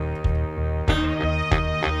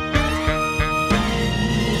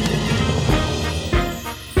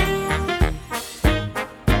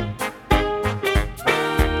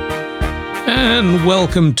And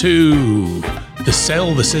welcome to the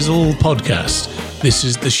Sell the Sizzle podcast. This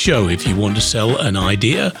is the show if you want to sell an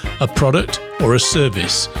idea, a product, or a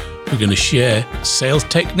service. We're going to share sales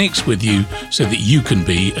techniques with you so that you can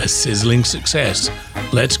be a sizzling success.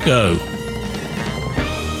 Let's go.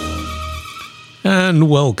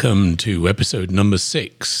 And welcome to episode number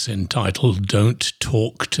 6, entitled Don't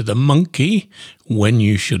Talk to the Monkey When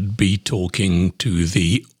You Should Be Talking to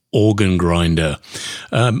the Organ Grinder.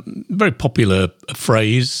 Very popular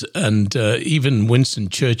phrase, and even Winston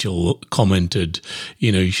Churchill commented,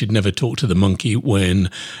 you should never talk to the monkey when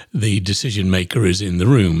the decision maker is in the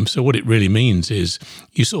room. So what it really means is,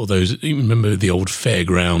 you saw those, you remember the old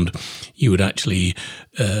fairground, you would actually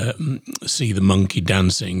see the monkey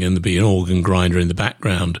dancing and there'd be an organ grinder in the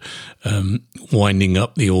background winding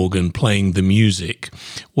up the organ, playing the music.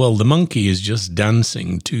 Well, the monkey is just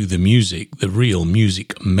dancing to the music. The real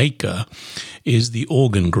music maker is the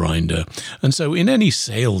organ grinder. And so in any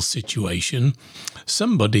sales situation,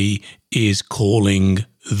 somebody is calling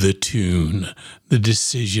the tune, the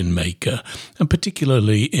decision maker, and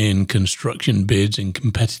particularly in construction bids and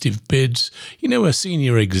competitive bids, a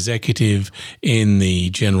senior executive in the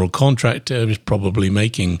general contractor is probably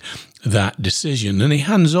making that decision, and he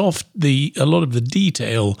hands off a lot of the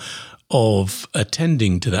detail of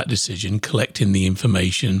attending to that decision, collecting the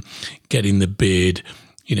information, getting the bid,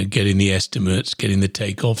 getting the estimates, getting the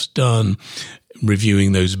takeoffs done,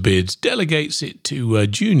 reviewing those bids, delegates it to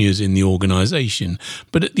juniors in the organization.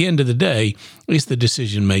 But at the end of the day, it's the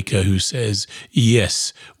decision maker who says,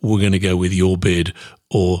 yes, we're going to go with your bid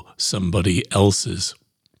or somebody else's.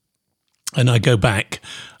 And I'm going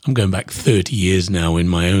back 30 years now in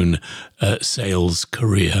my own sales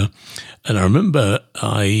career. And I remember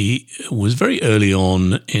I was very early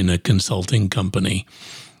on in a consulting company,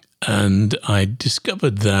 and I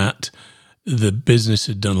discovered that the business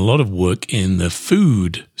had done a lot of work in the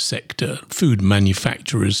food sector, food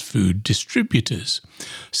manufacturers, food distributors.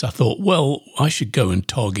 So I thought, well, I should go and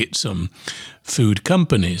target some food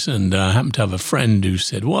companies. And I happened to have a friend who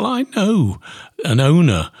said, well, I know an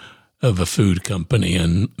owner of a food company,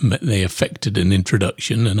 and they effected an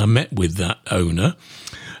introduction, and I met with that owner.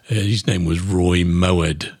 His name was Roy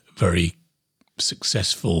Moed, very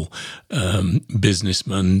successful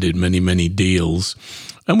businessman, did many deals.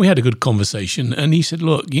 And we had a good conversation, and he said,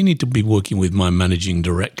 look, you need to be working with my managing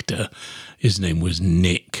director. His name was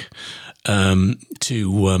Nick.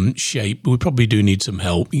 To shape, we probably do need some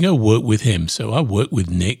help. Work with him. So I worked with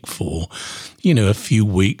Nick for, a few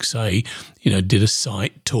weeks. I, did a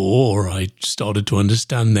site tour. I started to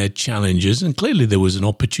understand their challenges, and clearly there was an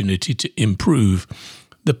opportunity to improve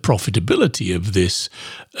the profitability of this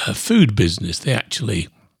food business. They actually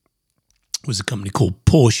was a company called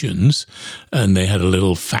Portions, and they had a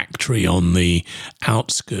little factory on the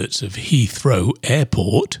outskirts of Heathrow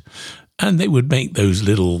Airport, and they would make those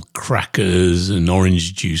little crackers and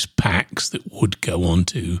orange juice packs that would go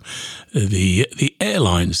onto the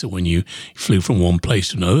airlines. So when you flew from one place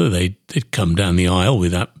to another, they'd come down the aisle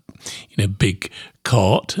with that big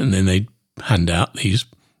cart, and then they'd hand out these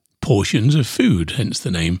portions of food, hence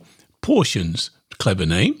the name Portions. Clever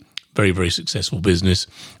name, very, very successful business,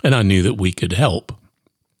 and I knew that we could help.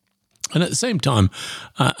 And at the same time,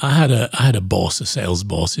 I had a boss, a sales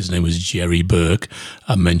boss. His name was Jerry Burke.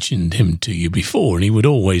 I mentioned him to you before, and he would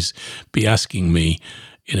always be asking me,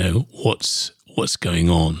 what's going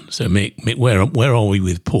on? So Mick, where are we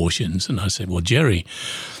with Portions? And I said, well, Jerry,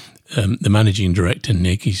 the managing director,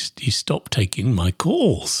 Nick, he stopped taking my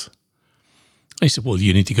calls. He said, well,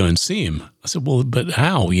 you need to go and see him. I said, well, but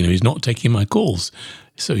how? He's not taking my calls.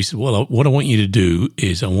 So he said, well, what I want you to do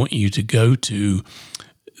is I want you to go to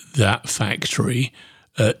that factory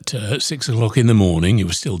at 6 o'clock in the morning. It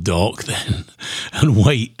was still dark then, and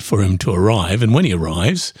wait for him to arrive. And when he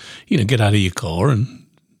arrives, get out of your car and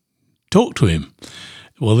talk to him.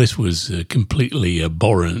 Well, this was completely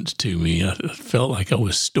abhorrent to me. I felt like I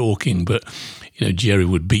was stalking, but Jerry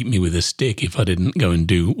would beat me with a stick if I didn't go and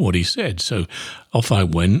do what he said. So off I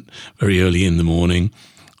went very early in the morning.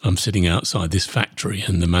 I'm sitting outside this factory,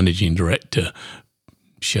 and the managing director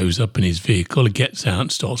shows up in his vehicle. He gets out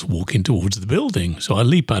and starts walking towards the building. So I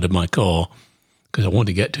leap out of my car because I want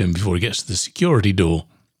to get to him before he gets to the security door.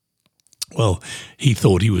 Well, he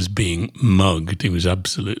thought he was being mugged. He was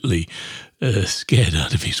absolutely scared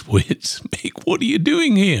out of his wits. Mick, what are you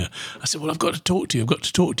doing here? I said, well, I've got to talk to you.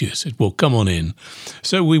 I said, well, come on in.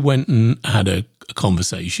 So we went and had a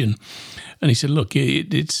conversation. And he said, look,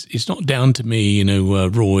 it's not down to me,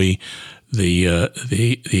 Roy,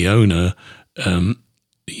 the owner,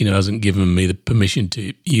 hasn't given me the permission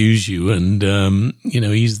to use you, and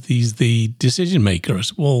he's the decision maker. I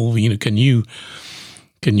said, well, can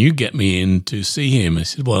you get me in to see him? I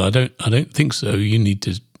said, well, I don't think so. You need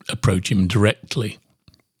to approach him directly.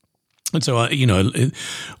 And so,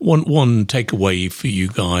 one takeaway for you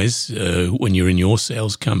guys when you're in your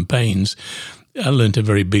sales campaigns, I learned a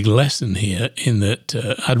very big lesson here in that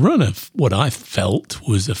I'd run what I felt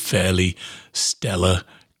was a fairly stellar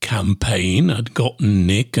campaign. I'd gotten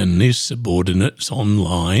Nick and his subordinates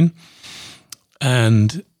online,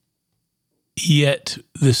 and yet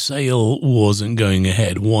the sale wasn't going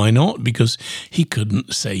ahead. Why not? Because he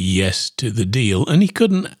couldn't say yes to the deal, and he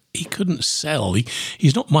couldn't sell.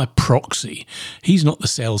 He's not my proxy. He's not the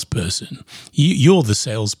salesperson. You're the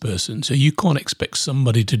salesperson, so you can't expect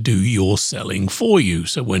somebody to do your selling for you.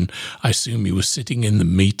 So when I assume he was sitting in the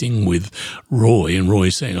meeting with Roy, and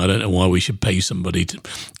Roy's saying, I don't know why we should pay somebody to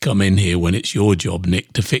come in here when it's your job,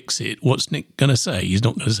 Nick, to fix it. What's Nick going to say? He's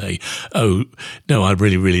not going to say, oh, no, I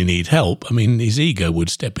really, really need help. I mean, his ego would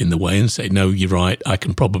step in the way and say, no, you're right, I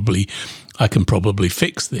can probably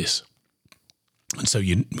fix this. And so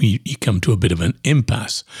you come to a bit of an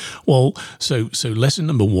impasse. Well, so lesson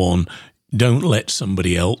number one, don't let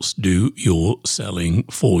somebody else do your selling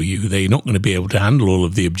for you. They're not going to be able to handle all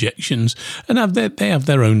of the objections, and they have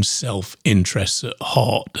their own self-interests at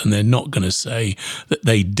heart, and they're not going to say that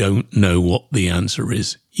they don't know what the answer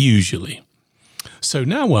is, usually. So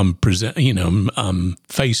now I'm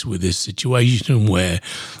faced with this situation where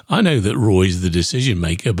I know that Roy's the decision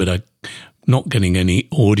maker, but I'm not getting any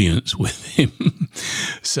audience with him.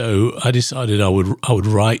 So I decided I would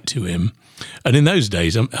write to him. And in those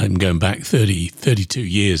days, I'm going back 32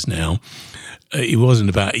 years now, it wasn't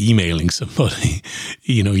about emailing somebody.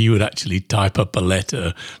 You would actually type up a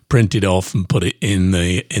letter, print it off, and put it in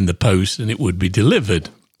the post, and it would be delivered.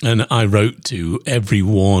 And I wrote to every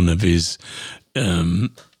one of his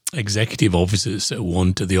executive officers, so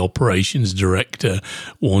one to the operations director,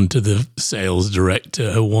 one to the sales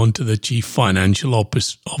director, one to the chief financial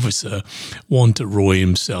officer, one to Roy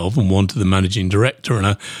himself, and one to the managing director.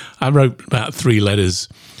 And I wrote about 3 letters,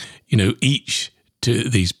 each to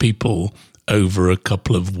these people over a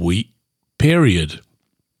couple of week period.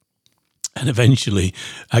 And eventually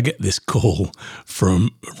I get this call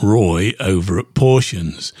from Roy over at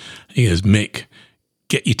Portions. He goes, Mick,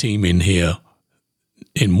 get your team in here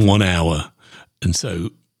in 1 hour. And so,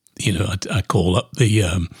 I call up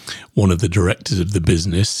the one of the directors of the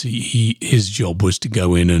business. His job was to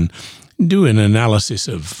go in and do an analysis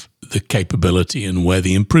of the capability and where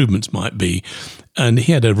the improvements might be. And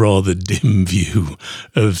he had a rather dim view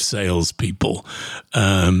of salespeople.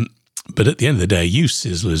 But at the end of the day, you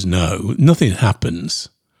sizzlers know nothing happens,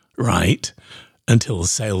 right, until a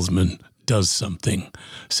salesman does something.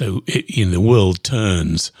 So the world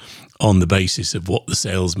turns on the basis of what the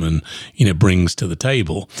salesman, brings to the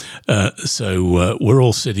table. So we're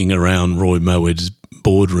all sitting around Roy Mowat's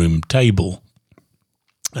boardroom table,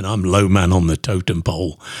 and I'm low man on the totem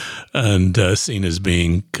pole, and seen as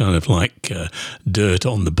being kind of like dirt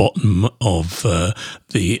on the bottom of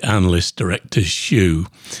the analyst director's shoe.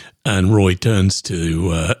 And Roy turns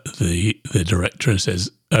to the director and says,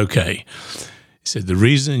 okay. He said, the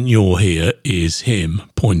reason you're here is him,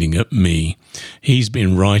 pointing at me. He's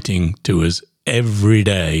been writing to us every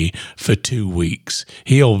day for 2 weeks.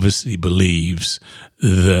 He obviously believes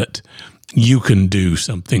that you can do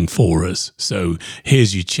something for us. So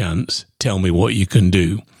here's your chance. Tell me what you can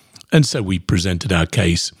do. And so we presented our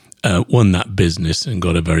case, won that business, and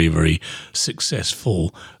got a very, very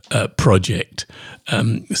successful project.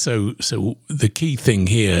 So the key thing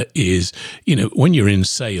here is, when you're in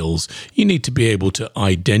sales, you need to be able to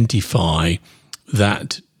identify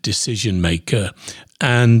that decision maker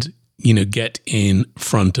and, get in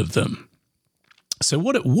front of them. So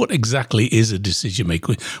what exactly is a decision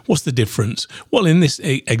maker? What's the difference? Well, in this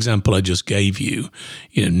example I just gave you,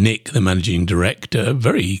 Nick, the managing director,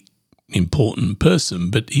 very important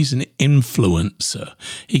person, but he's an influencer.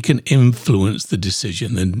 He can influence the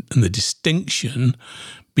decision, and the distinction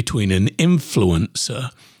between an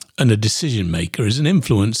influencer and a decision maker is an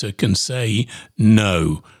influencer can say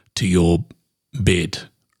no to your bid,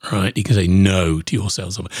 right? He can say no to your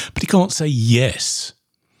sales offer, but he can't say yes.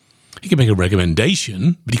 He can make a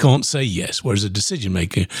recommendation, but he can't say yes, whereas a decision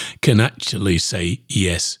maker can actually say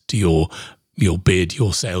yes to your bid,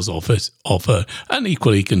 your sales offer, and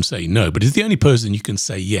equally can say no, but he's the only person you can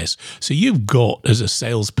say yes. So you've got, as a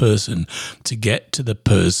salesperson, to get to the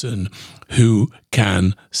person who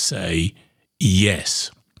can say yes.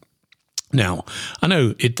 Now, I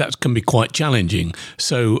know that can be quite challenging,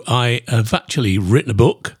 so I have actually written a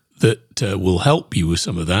book that will help you with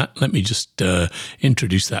some of that. Let me just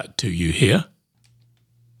introduce that to you here.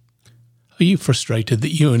 Are you frustrated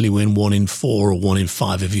that you only win 1 in 4 or 1 in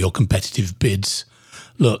 5 of your competitive bids?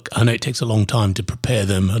 Look, I know it takes a long time to prepare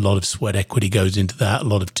them. A lot of sweat equity goes into that, a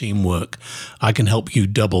lot of teamwork. I can help you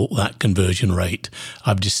double that conversion rate.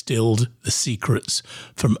 I've distilled the secrets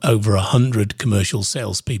from over 100 commercial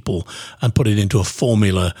salespeople and put it into a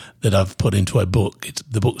formula that I've put into a book.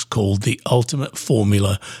 The book's called The Ultimate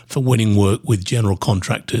Formula for Winning Work with General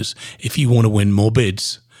Contractors. If you want to win more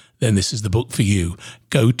bids, then this is the book for you.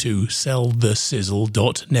 Go to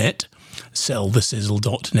sellthesizzle.net,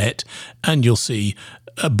 sellthesizzle.net, and you'll see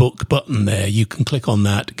a book button there. You can click on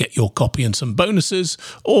that, get your copy and some bonuses,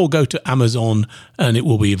 or go to Amazon and it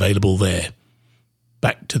will be available there.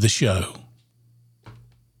 Back to the show.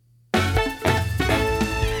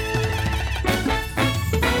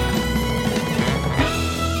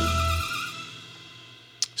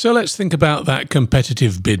 So let's think about that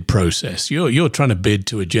competitive bid process. You're trying to bid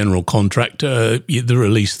to a general contractor. There are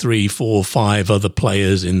at least 3, 4, 5 other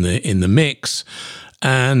players in the mix,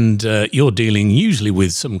 and you're dealing usually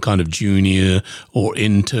with some kind of junior or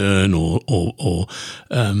intern or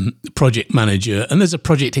project manager, and there's a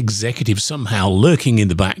project executive somehow lurking in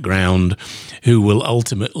the background who will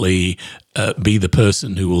ultimately be the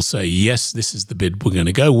person who will say, yes, this is the bid we're going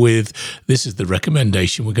to go with. This is the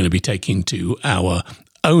recommendation we're going to be taking to our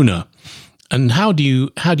owner. And how do you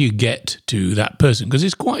get to that person? Because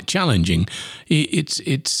it's quite challenging.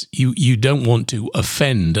 It's you don't want to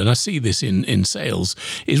offend, and I see this in sales.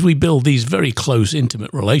 Is we build these very close,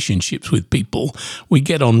 intimate relationships with people. We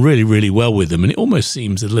get on really, really well with them, and it almost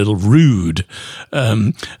seems a little rude,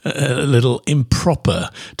 a little improper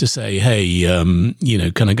to say, "Hey,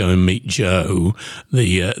 can I go and meet Joe,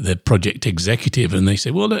 the project executive?" And they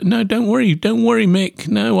say, "Well, no, don't worry, Mick.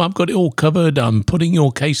 No, I've got it all covered. I'm putting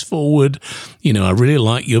your case forward. I really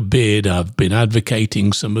like your bid. I've been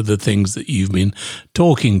advocating some of the things that you've been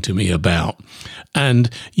talking to me about." And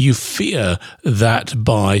you fear that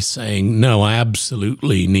by saying, no, I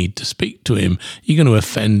absolutely need to speak to him, you're going to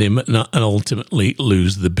offend him and ultimately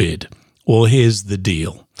lose the bid. Well, here's the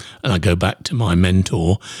deal. And I go back to my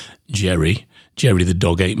mentor, Jerry. Jerry the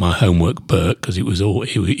dog ate my homework, Burke, because he was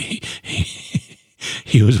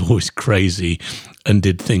always crazy and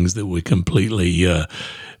did things that were completely...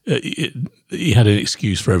 he had an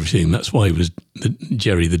excuse for everything. That's why he was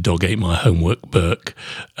Jerry the dog ate my homework, Burke.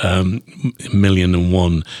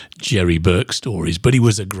 1,000,001 Jerry Burke stories. But he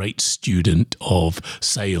was a great student of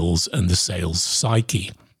sales and the sales psyche.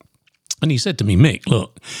 And he said to me, Mick,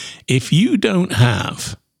 look, if you don't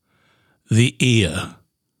have the ear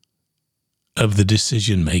of the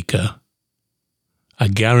decision maker, I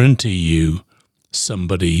guarantee you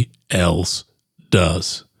somebody else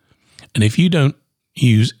does. And if you don't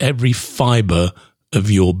use every fiber of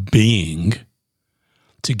your being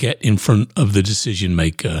to get in front of the decision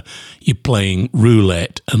maker, you're playing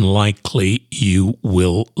roulette and likely you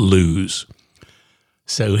will lose.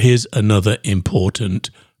 So here's another important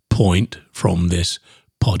point from this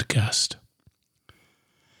podcast.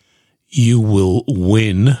 You will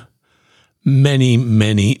win many,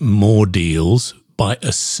 many more deals by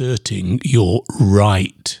asserting your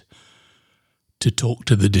right to talk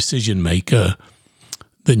to the decision maker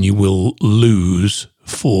than you will lose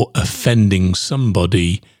for offending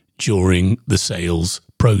somebody during the sales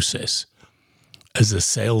process. As a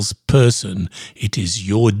salesperson, it is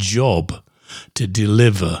your job to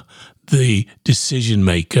deliver the decision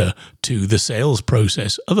maker to the sales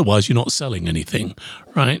process. Otherwise, you're not selling anything,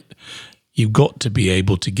 right? You've got to be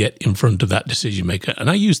able to get in front of that decision maker.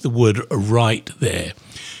 And I use the word right there.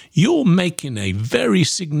 You're making a very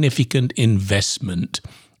significant investment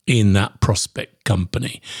in that prospect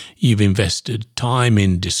company. You've invested time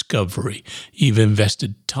in discovery. You've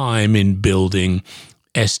invested time in building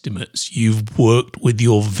estimates. You've worked with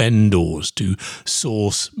your vendors to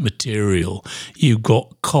source material. You've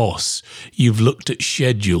got costs. You've looked at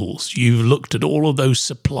schedules. You've looked at all of those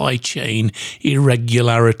supply chain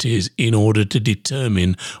irregularities in order to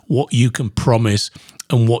determine what you can promise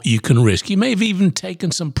and what you can risk. You may have even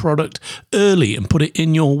taken some product early and put it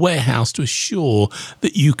in your warehouse to assure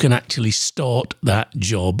that you can actually start that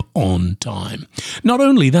job on time. Not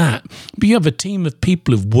only that, but you have a team of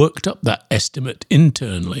people who've worked up that estimate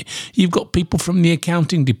internally. You've got people from the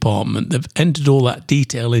accounting department that have entered all that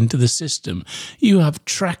detail into the system. You have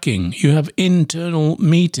tracking. You have internal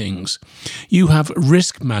meetings. You have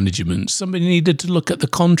risk management. Somebody needed to look at the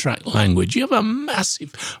contract language. You have a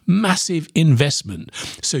massive, massive investment.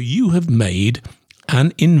 So you have made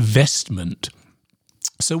an investment.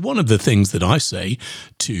 So one of the things that I say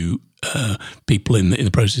to people in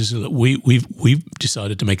the process is that we've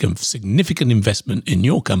decided to make a significant investment in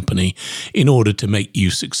your company in order to make you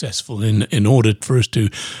successful. In order for us to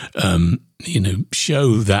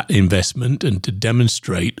show that investment and to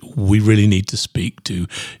demonstrate, we really need to speak to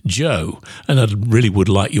Joe. And I really would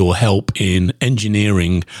like your help in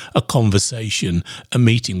engineering a conversation, a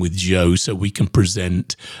meeting with Joe, so we can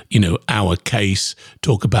present, our case,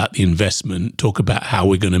 talk about the investment, talk about how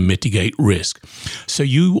we're going to mitigate risk. So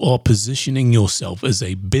you are positioning yourself as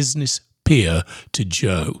a business peer to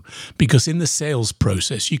Joe, because in the sales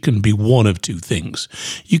process, you can be one of two things.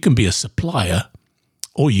 You can be a supplier,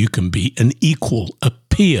 or you can be an equal, a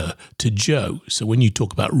peer to Joe. So when you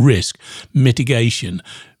talk about risk, mitigation,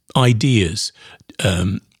 ideas,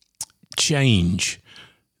 change,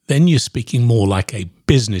 then you're speaking more like a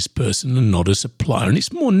business person and not a supplier. And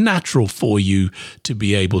it's more natural for you to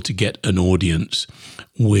be able to get an audience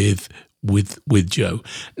with Joe.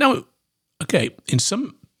 Now, okay, in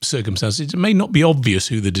some circumstances, it may not be obvious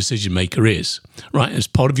who the decision maker is, right? As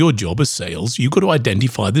part of your job as sales, you've got to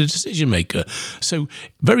identify the decision maker. So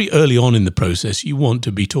very early on in the process, you want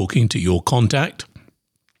to be talking to your contact.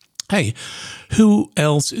 Hey, who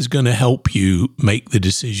else is going to help you make the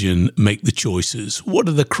decision, make the choices? What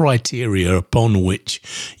are the criteria upon which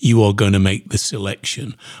you are going to make the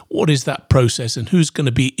selection? What is that process, and who's going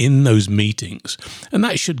to be in those meetings? And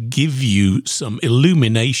that should give you some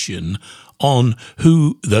illumination on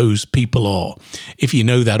who those people are. If you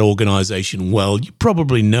know that organization well, you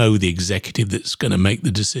probably know the executive that's going to make the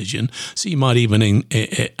decision. So you might even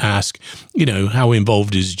ask, how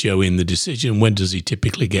involved is Joe in the decision? When does he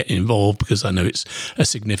typically get involved? Because I know it's a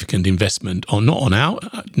significant investment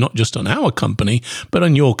not just on our company, but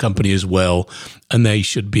on your company as well. And they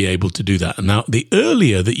should be able to do that. And now, the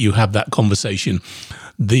earlier that you have that conversation,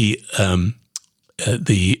 the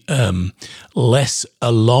less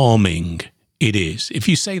alarming it is. If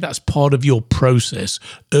you say that's part of your process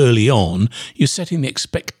early on, you're setting the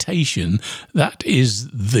expectation that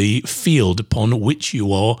is the field upon which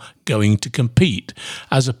you are going to compete,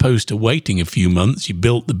 as opposed to waiting a few months. You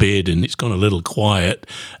built the bid and it's gone a little quiet.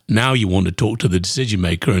 Now you want to talk to the decision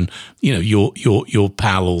maker, and your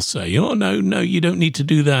pal will say, "Oh no, you don't need to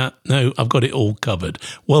do that. No, I've got it all covered."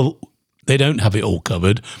 Well, they don't have it all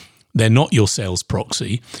covered. They're not your sales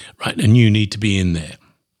proxy, right? And you need to be in there.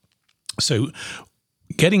 So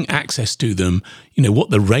getting access to them,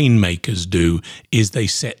 what the rainmakers do is they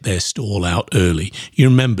set their stall out early. You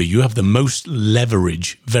remember, you have the most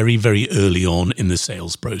leverage very, very early on in the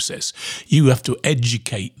sales process. You have to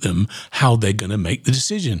educate them how they're going to make the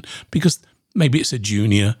decision, because maybe it's a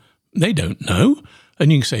junior, they don't know.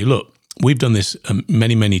 And you can say, look, we've done this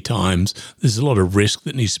many, many times. There's a lot of risk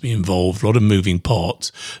that needs to be involved, a lot of moving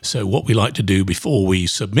parts. So what we like to do before we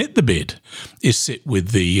submit the bid is sit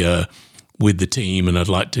with the team, and I'd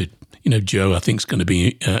like to, Joe, I think is going to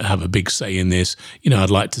be have a big say in this. I'd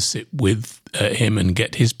like to sit with him and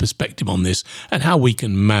get his perspective on this and how we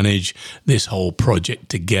can manage this whole project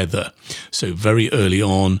together. So very early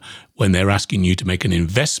on, when they're asking you to make an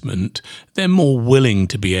investment, they're more willing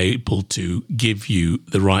to be able to give you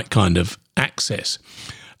the right kind of access.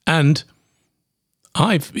 And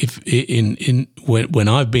when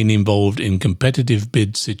I've been involved in competitive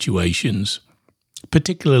bid situations,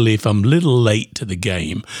 particularly if I'm a little late to the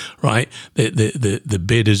game, right? The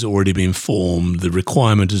bid has already been formed, the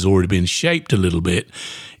requirement has already been shaped a little bit.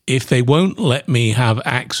 If they won't let me have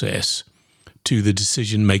access to the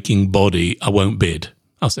decision-making body, I won't bid.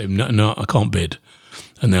 I'll say, no, I can't bid.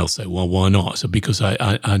 And they'll say, well, why not? So because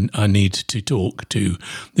I need to talk to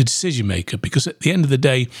the decision maker, because at the end of the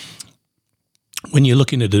day, when you're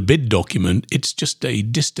looking at a bid document, it's just a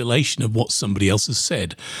distillation of what somebody else has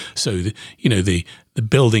said. So, the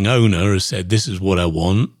building owner has said, this is what I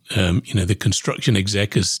want. The construction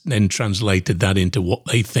exec has then translated that into what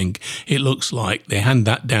they think it looks like. They hand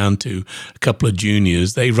that down to a couple of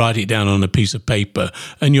juniors. They write it down on a piece of paper,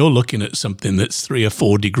 and you're looking at something that's 3 or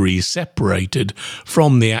 4 degrees separated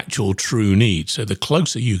from the actual true need. So the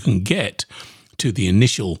closer you can get to the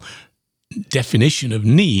initial definition of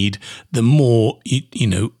need, the more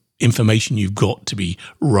information you've got to be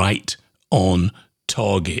right on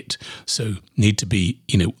target. So need to be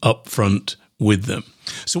upfront with them.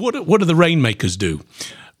 So what do the rainmakers do?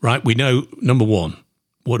 Right, we know, number one,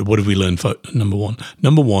 what have we learned for number one?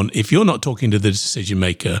 Number one, if you're not talking to the decision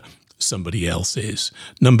maker, somebody else is.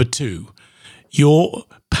 Number two, your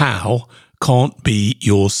pal can't be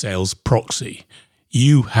your sales proxy.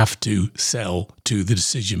 You have to sell to the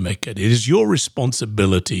decision maker. It is your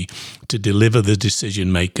responsibility to deliver the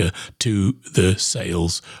decision maker to the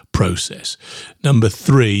sales process. Number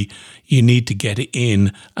 3, you need to get it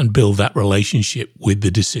in and build that relationship with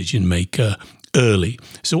the decision maker early.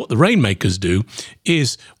 So what the rainmakers do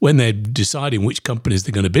is when they're deciding which companies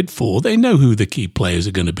they're going to bid for, they know who the key players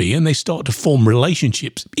are going to be, and they start to form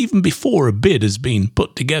relationships even before a bid has been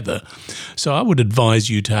put together. So I would advise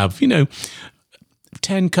you to have,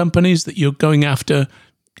 10 companies that you're going after.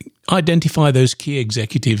 Identify those key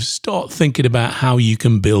executives. Start thinking about how you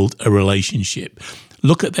can build a relationship.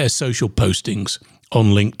 Look at their social postings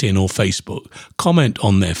on LinkedIn or Facebook. Comment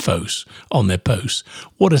on their posts.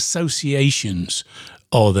 What associations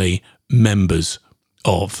are they members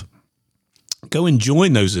of? Go and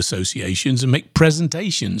join those associations and make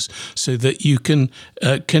presentations so that you can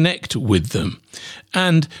connect with them.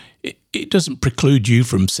 And it doesn't preclude you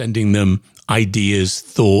from sending them ideas,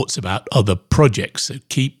 thoughts about other projects. So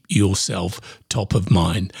keep yourself top of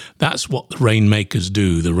mind. That's what the rainmakers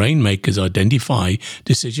do. The rainmakers identify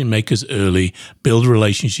decision makers early, build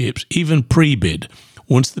relationships, even pre-bid.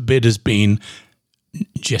 Once the bid has been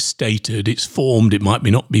gestated, it's formed, it might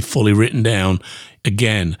not be fully written down.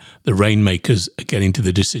 Again, the rainmakers are getting to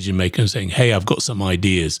the decision maker and saying, hey, I've got some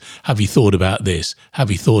ideas. Have you thought about this? Have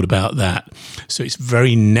you thought about that? So it's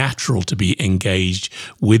very natural to be engaged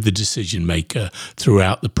with the decision maker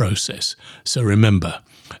throughout the process. So remember,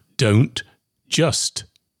 don't just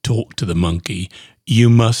talk to the monkey. You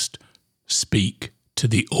must speak to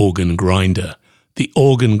the organ grinder. The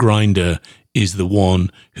organ grinder is the one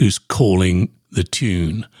who's calling the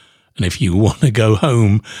tune. And if you want to go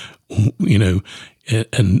home, and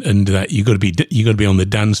that you got to be on the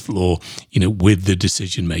dance floor, with the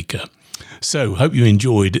decision maker. So hope you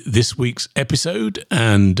enjoyed this week's episode,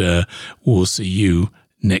 and we'll see you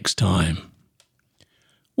next time.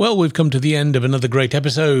 Well, we've come to the end of another great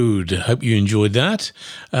episode. Hope you enjoyed that.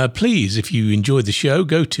 Please, if you enjoyed the show,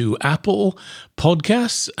 go to Apple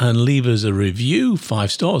Podcasts and leave us a review.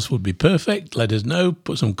 5 stars would be perfect. Let us know.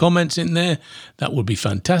 Put some comments in there. That would be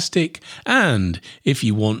fantastic. And if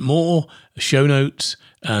you want more show notes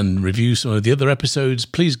and review some of the other episodes,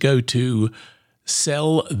 please go to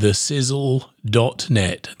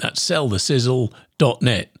sellthesizzle.net. That's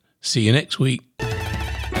sellthesizzle.net. See you next week.